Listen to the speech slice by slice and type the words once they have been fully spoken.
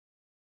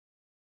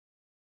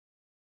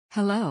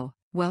Hello,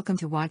 welcome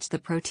to watch the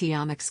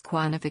Proteomics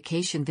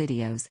Quantification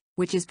videos,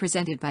 which is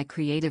presented by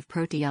Creative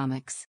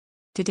Proteomics.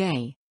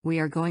 Today, we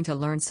are going to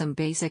learn some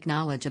basic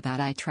knowledge about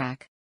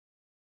iTRAQ.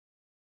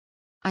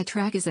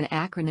 iTRAQ is an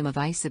acronym of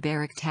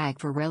isobaric tag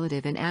for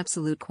relative and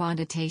absolute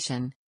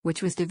quantitation,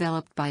 which was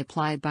developed by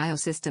Applied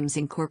Biosystems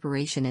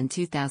Incorporation in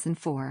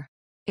 2004.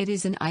 It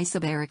is an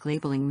isobaric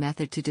labeling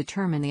method to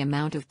determine the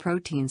amount of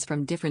proteins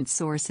from different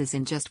sources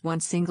in just one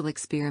single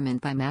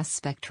experiment by mass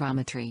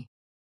spectrometry.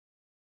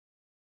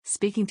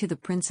 Speaking to the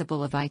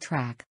principle of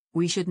iTRAQ,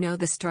 we should know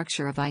the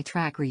structure of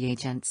iTRAQ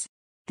reagents.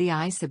 The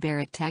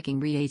isobaric tagging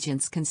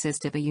reagents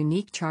consist of a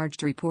unique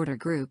charged reporter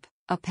group,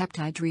 a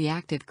peptide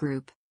reactive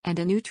group, and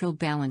a neutral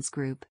balance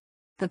group.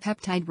 The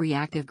peptide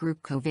reactive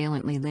group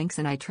covalently links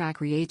an iTRAQ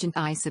reagent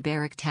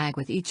isobaric tag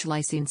with each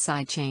lysine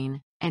side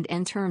chain, and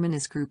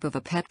N-terminus group of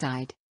a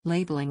peptide,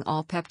 labeling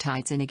all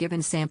peptides in a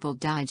given sample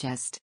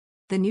digest.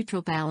 The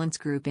neutral balance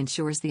group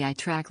ensures the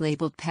iTRAQ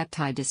labeled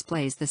peptide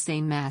displays the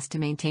same mass to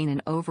maintain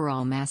an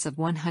overall mass of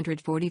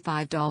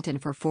 145 Dalton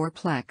for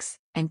 4-plex,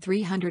 and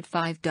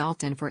 305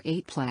 Dalton for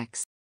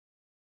 8-plex.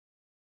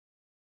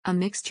 A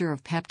mixture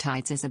of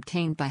peptides is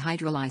obtained by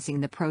hydrolyzing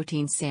the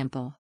protein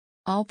sample.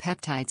 All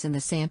peptides in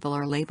the sample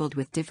are labeled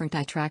with different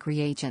iTRAQ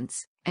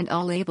reagents, and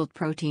all labeled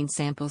protein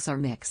samples are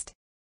mixed.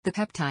 The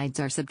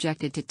peptides are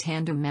subjected to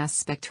tandem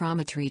mass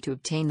spectrometry to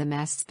obtain the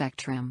mass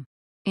spectrum.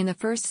 In the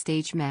first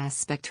stage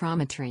mass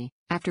spectrometry,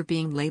 after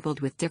being labeled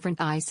with different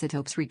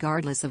isotopes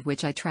regardless of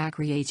which iTRAQ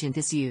reagent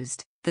is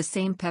used, the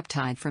same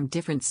peptide from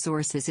different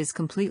sources is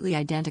completely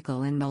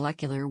identical in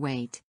molecular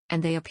weight,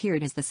 and they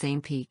appeared as the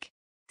same peak.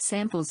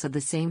 Samples of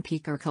the same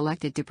peak are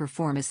collected to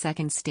perform a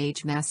second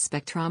stage mass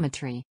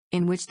spectrometry,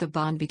 in which the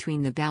bond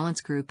between the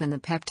balance group and the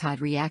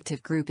peptide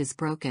reactive group is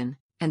broken,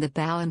 and the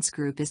balance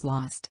group is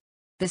lost.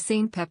 The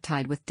same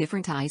peptide with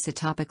different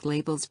isotopic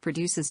labels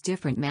produces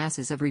different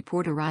masses of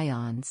reporter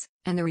ions,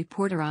 and the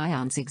reporter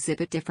ions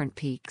exhibit different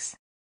peaks.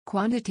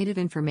 Quantitative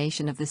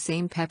information of the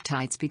same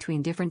peptides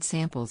between different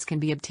samples can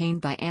be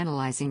obtained by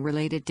analyzing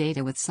related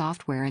data with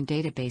software and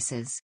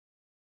databases.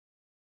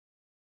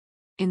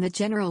 In the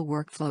general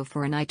workflow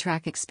for an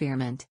iTRAQ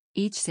experiment,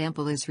 each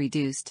sample is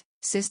reduced,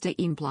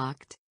 cysteine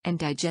blocked, and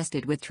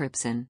digested with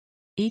trypsin.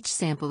 Each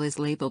sample is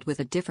labeled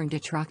with a different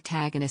iTRAQ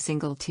tag in a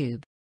single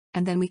tube.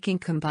 And then we can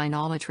combine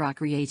all iTRAQ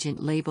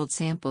reagent-labeled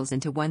samples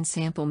into one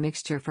sample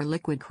mixture for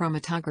liquid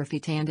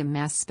chromatography tandem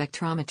mass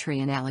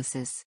spectrometry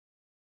analysis.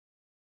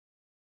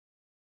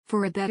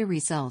 For a better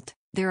result,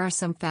 there are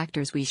some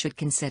factors we should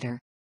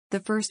consider. The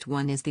first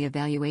one is the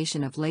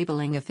evaluation of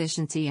labeling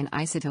efficiency and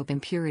isotope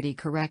impurity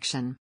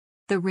correction.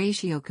 The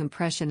ratio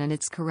compression and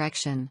its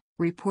correction,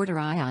 reporter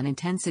ion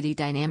intensity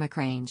dynamic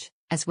range,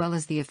 as well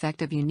as the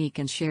effect of unique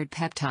and shared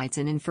peptides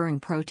in inferring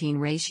protein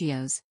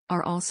ratios,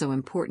 are also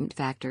important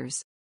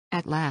factors.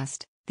 At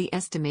last, the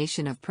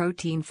estimation of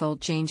protein fold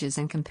changes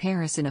and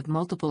comparison of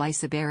multiple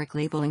isobaric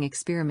labeling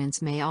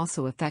experiments may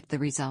also affect the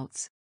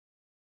results.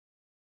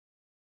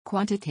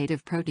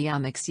 Quantitative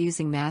proteomics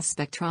using mass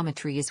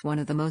spectrometry is one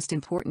of the most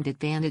important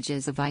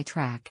advantages of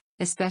iTRAQ,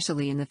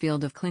 especially in the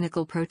field of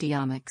clinical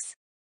proteomics.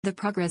 The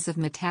progressive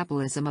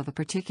metabolism of a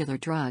particular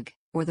drug,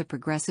 or the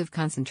progressive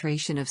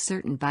concentration of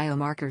certain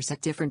biomarkers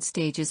at different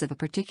stages of a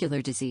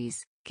particular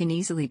disease, can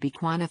easily be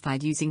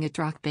quantified using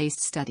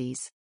iTRAQ-based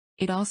studies.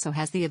 It also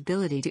has the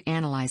ability to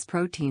analyze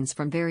proteins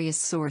from various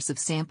sources of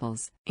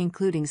samples,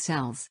 including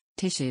cells,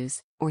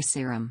 tissues, or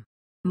serum.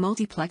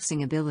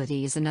 Multiplexing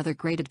ability is another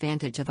great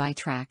advantage of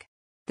iTRAQ.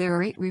 There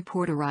are 8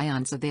 reporter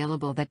ions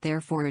available that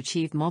therefore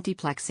achieve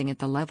multiplexing at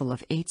the level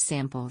of 8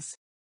 samples.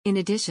 In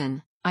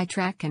addition,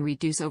 iTRAQ can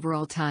reduce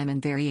overall time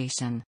and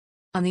variation.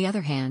 On the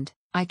other hand,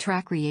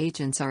 iTRAQ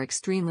reagents are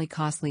extremely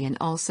costly and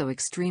also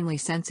extremely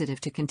sensitive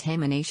to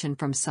contamination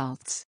from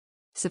salts.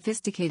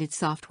 Sophisticated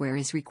software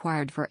is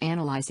required for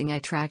analyzing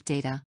iTRAQ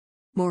data.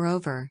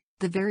 Moreover,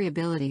 the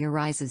variability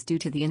arises due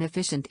to the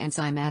inefficient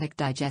enzymatic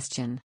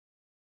digestion.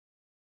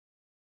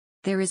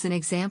 There is an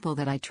example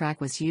that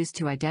iTRAQ was used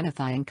to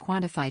identify and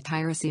quantify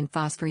tyrosine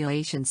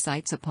phosphorylation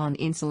sites upon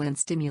insulin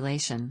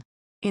stimulation.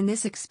 In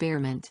this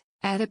experiment,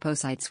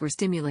 adipocytes were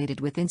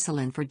stimulated with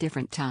insulin for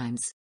different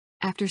times.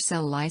 After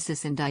cell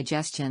lysis and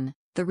digestion,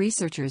 the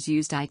researchers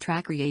used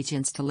iTRAQ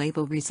reagents to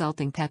label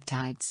resulting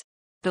peptides.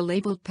 The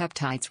labeled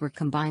peptides were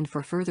combined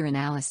for further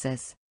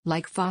analysis,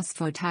 like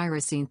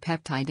phosphotyrosine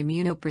peptide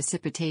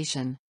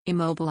immunoprecipitation,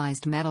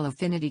 immobilized metal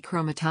affinity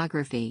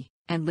chromatography,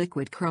 and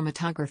liquid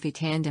chromatography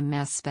tandem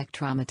mass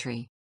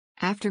spectrometry.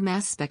 After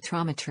mass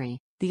spectrometry,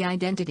 the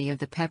identity of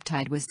the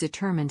peptide was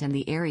determined and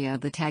the area of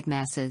the tag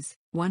masses,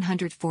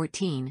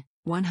 114,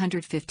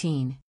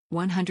 115,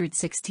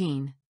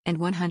 116, and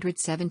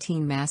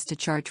 117 mass to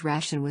charge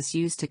ration was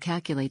used to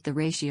calculate the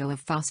ratio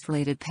of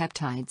phosphorylated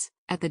peptides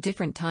at the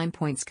different time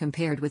points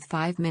compared with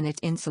 5-minute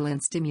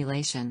insulin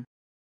stimulation.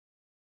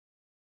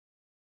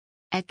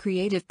 At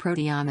Creative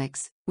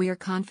Proteomics, we are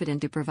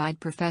confident to provide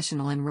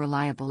professional and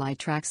reliable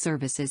iTRAQ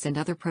services and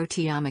other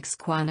proteomics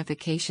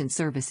quantification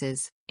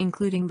services,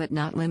 including but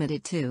not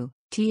limited to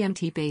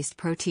TMT-based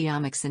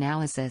proteomics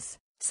analysis,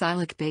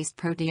 Silac-based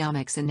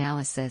proteomics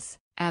analysis,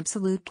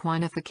 absolute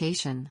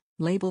quantification,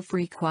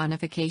 label-free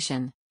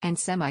quantification, and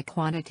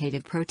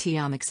semi-quantitative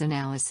proteomics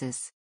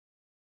analysis.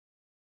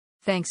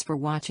 Thanks for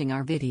watching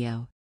our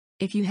video.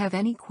 If you have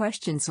any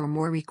questions or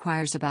more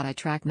requires about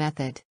iTRAQ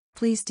method,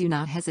 please do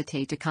not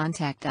hesitate to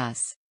contact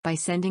us by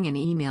sending an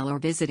email or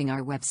visiting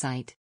our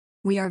website.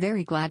 We are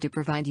very glad to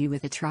provide you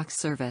with iTRAQ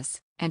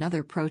service and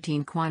other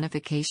protein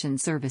quantification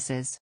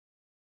services.